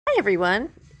Hi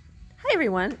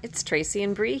everyone, it's Tracy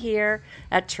and Bree here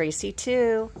at Tracy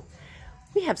 2.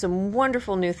 We have some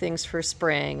wonderful new things for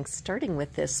spring, starting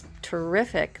with this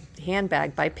terrific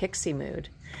handbag by Pixie Mood.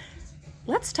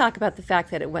 Let's talk about the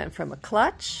fact that it went from a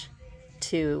clutch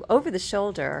to over the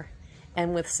shoulder,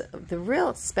 and with the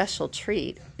real special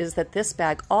treat is that this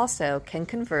bag also can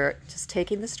convert, just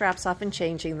taking the straps off and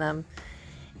changing them,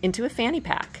 into a fanny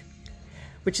pack,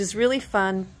 which is really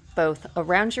fun both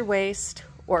around your waist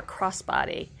or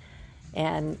crossbody,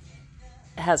 and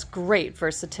has great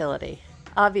versatility.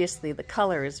 Obviously the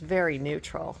color is very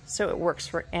neutral, so it works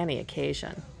for any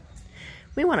occasion.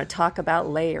 We want to talk about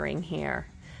layering here.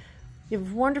 You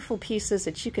have wonderful pieces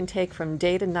that you can take from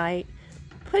day to night.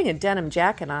 Putting a denim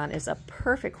jacket on is a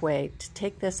perfect way to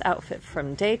take this outfit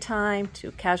from daytime to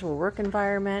a casual work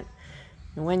environment.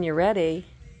 And when you're ready,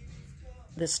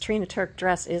 this Trina Turk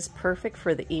dress is perfect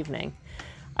for the evening.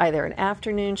 Either an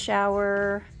afternoon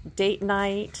shower, date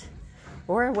night,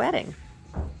 or a wedding.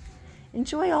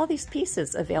 Enjoy all these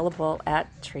pieces available at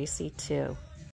Tracy 2.